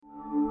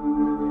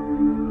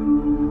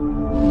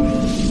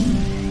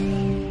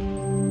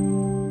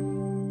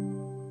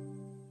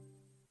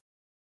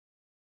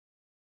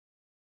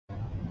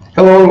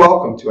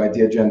welcome to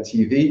IdeaGen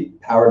TV,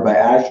 powered by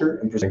Azure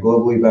and presented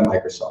globally by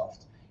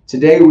Microsoft.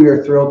 Today, we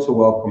are thrilled to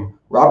welcome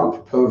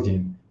Robert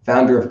Popovian,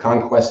 founder of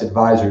Conquest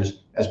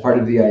Advisors, as part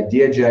of the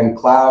IdeaGen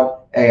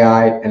Cloud,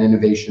 AI, and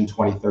Innovation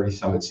 2030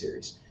 Summit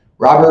Series.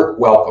 Robert,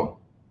 welcome.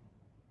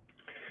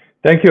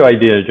 Thank you,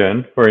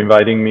 IdeaGen, for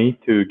inviting me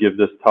to give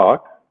this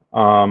talk.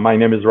 My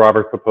name is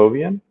Robert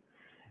Popovian,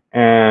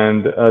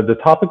 and the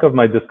topic of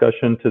my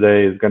discussion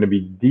today is going to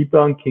be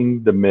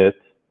debunking the myth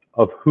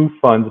of who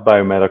funds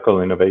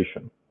biomedical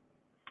innovation.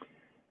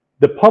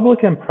 The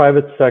public and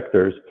private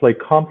sectors play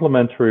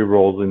complementary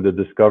roles in the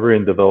discovery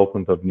and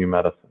development of new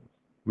medicines.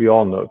 We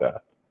all know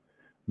that.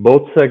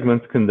 Both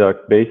segments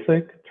conduct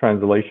basic,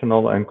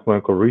 translational, and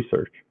clinical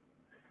research.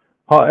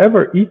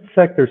 However, each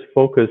sector's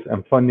focus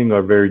and funding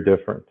are very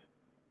different.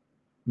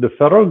 The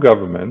federal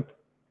government,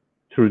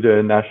 through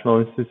the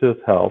National Institutes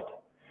of Health,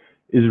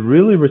 is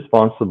really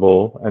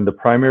responsible and the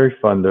primary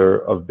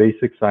funder of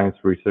basic science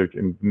research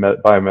in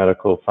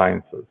biomedical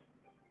sciences.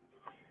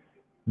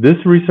 This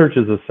research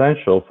is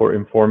essential for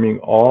informing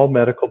all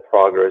medical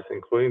progress,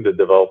 including the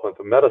development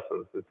of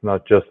medicines. It's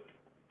not just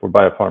for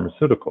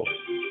biopharmaceuticals.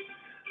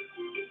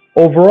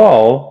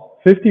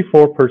 Overall,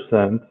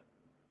 54%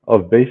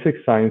 of basic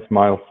science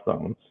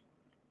milestones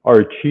are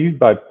achieved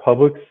by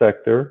public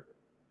sector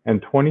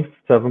and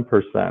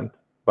 27%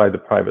 by the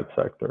private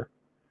sector.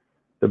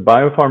 The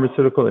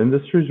biopharmaceutical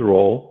industry's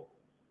role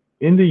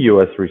in the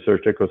U.S.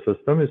 research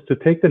ecosystem is to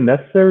take the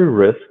necessary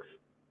risks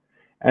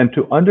and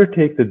to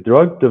undertake the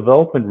drug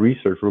development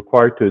research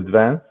required to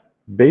advance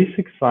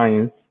basic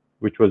science,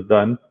 which was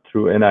done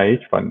through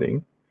NIH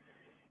funding,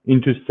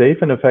 into safe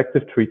and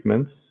effective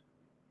treatments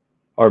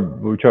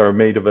which are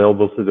made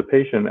available to the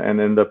patient and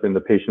end up in the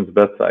patient's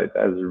bedside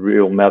as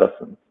real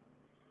medicines.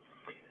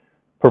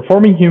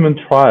 Performing human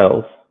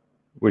trials,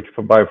 which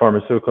the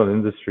biopharmaceutical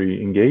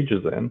industry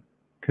engages in,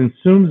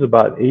 consumes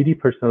about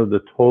 80% of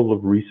the total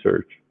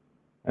research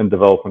and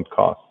development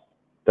costs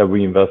that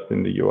we invest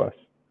in the US.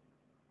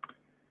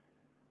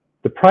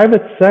 The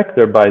private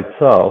sector by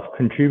itself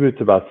contributes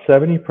about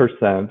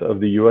 70% of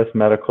the US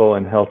medical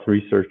and health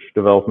research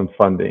development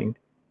funding.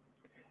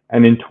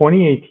 And in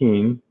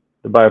 2018,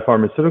 the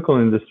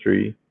biopharmaceutical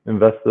industry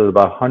invested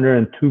about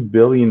 $102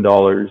 billion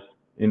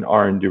in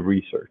R&D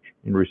research,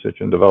 in research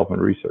and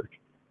development research.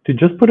 To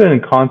just put it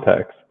in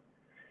context,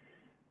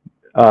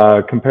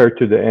 compared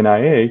to the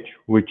NIH,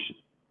 which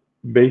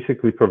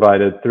basically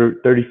provided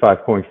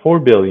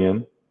 $35.4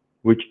 billion,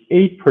 which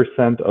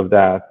 8% of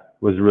that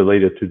was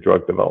related to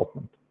drug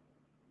development.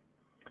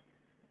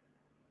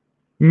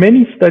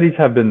 Many studies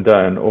have been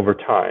done over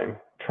time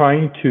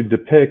trying to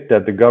depict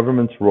that the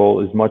government's role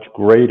is much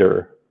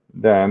greater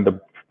than the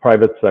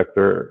private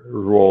sector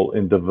role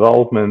in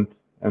development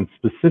and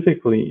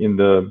specifically in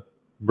the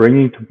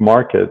bringing to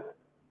market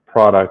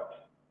products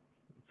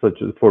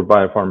such as for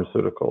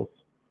biopharmaceuticals.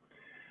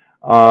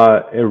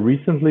 A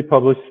recently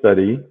published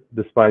study,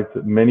 despite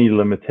many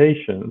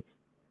limitations,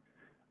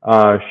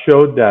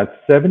 showed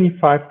that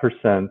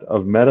 75%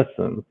 of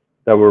medicines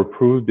that were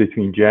approved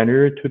between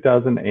January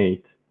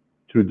 2008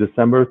 through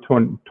December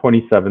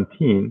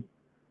 2017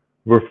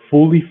 were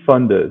fully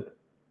funded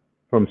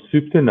from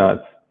soup to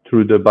nuts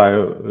through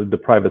the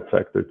private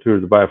sector, through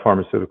the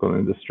biopharmaceutical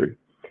industry.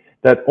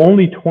 That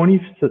only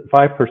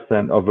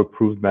 25% of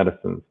approved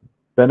medicines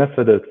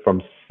benefited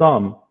from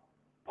some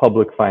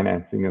public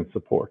financing and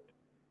support.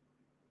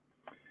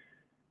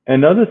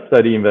 Another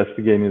study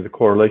investigating the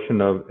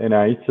correlation of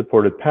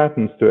NIH-supported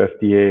patents to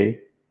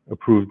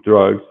FDA-approved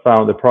drugs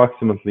found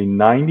approximately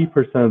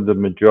 90% of the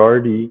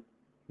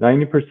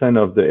 90%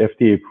 of the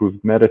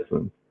FDA-approved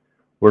medicines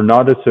were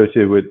not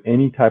associated with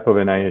any type of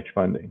NIH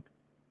funding.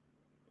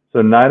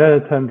 So 9 out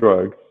of 10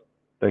 drugs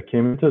that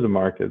came into the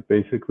market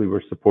basically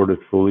were supported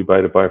fully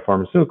by the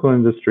biopharmaceutical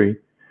industry,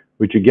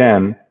 which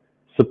again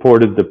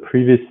supported the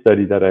previous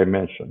study that I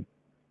mentioned.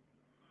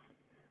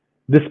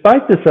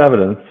 Despite this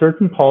evidence,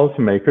 certain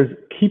policymakers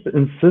keep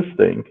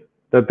insisting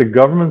that the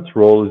government's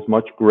role is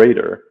much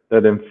greater,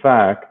 that in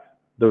fact,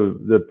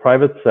 the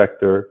private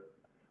sector,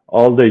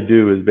 all they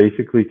do is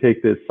basically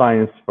take the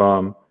science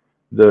from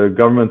the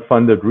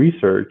government-funded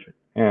research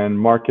and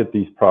market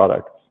these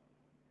products.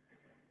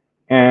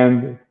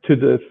 And to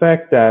the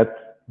effect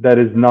that that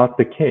is not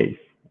the case,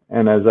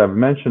 and as I've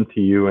mentioned to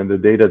you, and the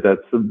data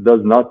that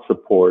does not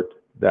support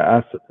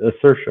the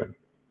assertion.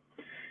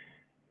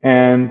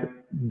 And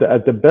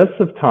at the best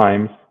of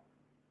times,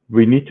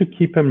 we need to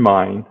keep in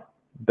mind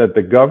that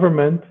the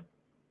government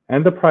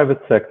and the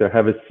private sector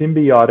have a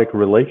symbiotic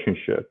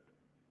relationship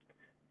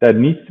that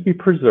needs to be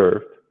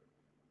preserved,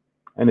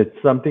 and it's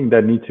something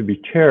that needs to be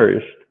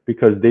cherished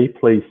because they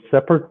play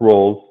separate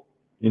roles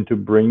into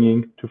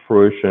bringing to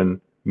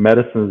fruition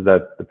medicines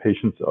that the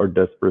patients are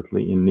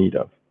desperately in need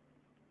of.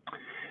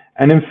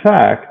 And in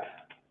fact,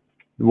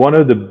 one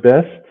of the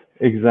best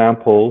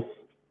examples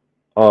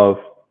of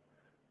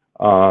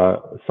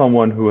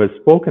someone who has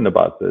spoken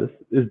about this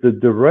is the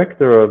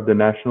director of the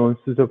National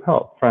Institutes of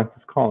Health,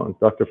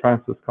 Dr.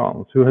 Francis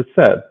Collins, who has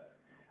said,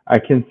 "I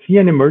can see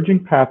an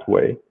emerging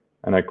pathway,"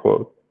 and I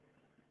quote,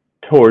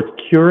 towards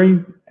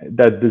curing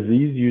that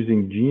disease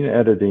using gene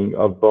editing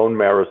of bone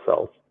marrow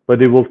cells,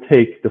 but it will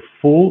take the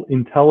full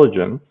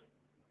intelligence,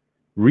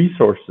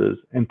 resources,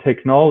 and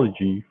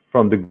technology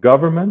from the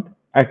government,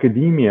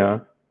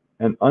 academia,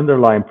 and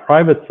underlying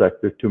private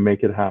sector to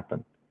make it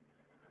happen.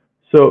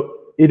 So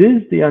it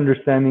is the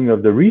understanding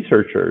of the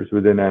researchers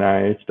within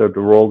NIH that the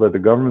role that the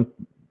government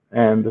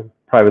and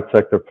private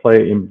sector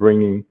play in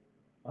bringing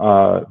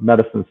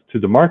medicines to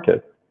the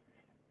market.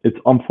 It's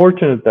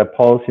unfortunate that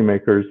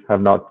policymakers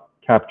have not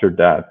captured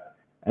that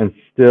and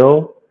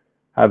still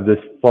have this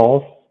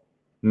false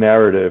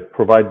narrative,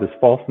 provide this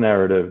false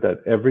narrative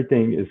that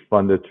everything is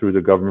funded through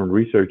the government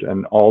research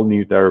and all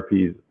new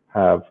therapies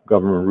have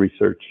government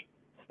research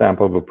stamp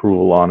of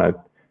approval on it.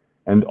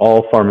 And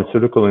all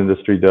pharmaceutical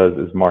industry does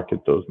is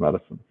market those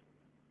medicines.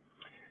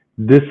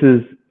 This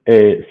is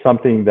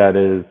something that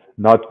is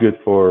not good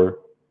for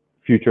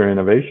future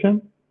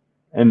innovation.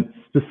 And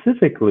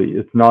specifically,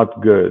 it's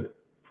not good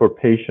for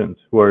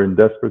patients who are in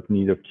desperate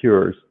need of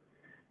cures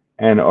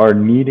and are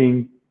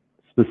needing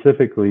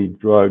specifically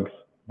drugs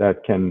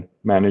that can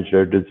manage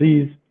their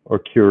disease or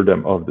cure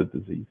them of the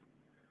disease.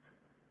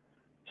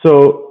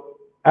 So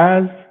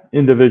as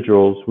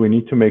individuals, we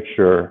need to make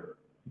sure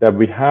that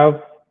we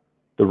have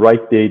the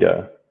right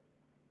data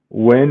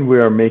when we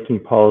are making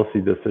policy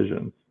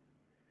decisions.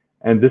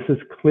 And this is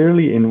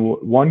clearly in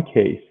one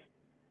case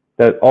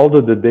that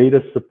although the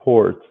data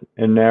supports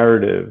a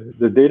narrative,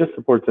 the data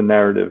supports a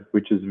narrative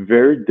which is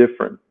very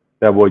different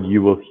than what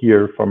you will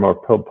hear from our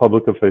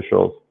public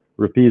officials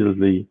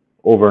repeatedly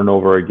over and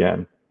over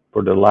again,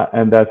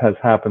 and that has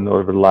happened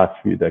over the last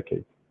few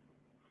decades.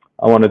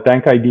 I want to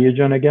thank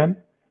IdeaGen again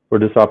for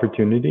this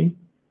opportunity,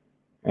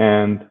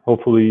 and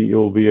hopefully it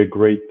will be a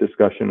great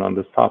discussion on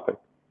this topic.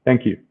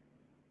 Thank you.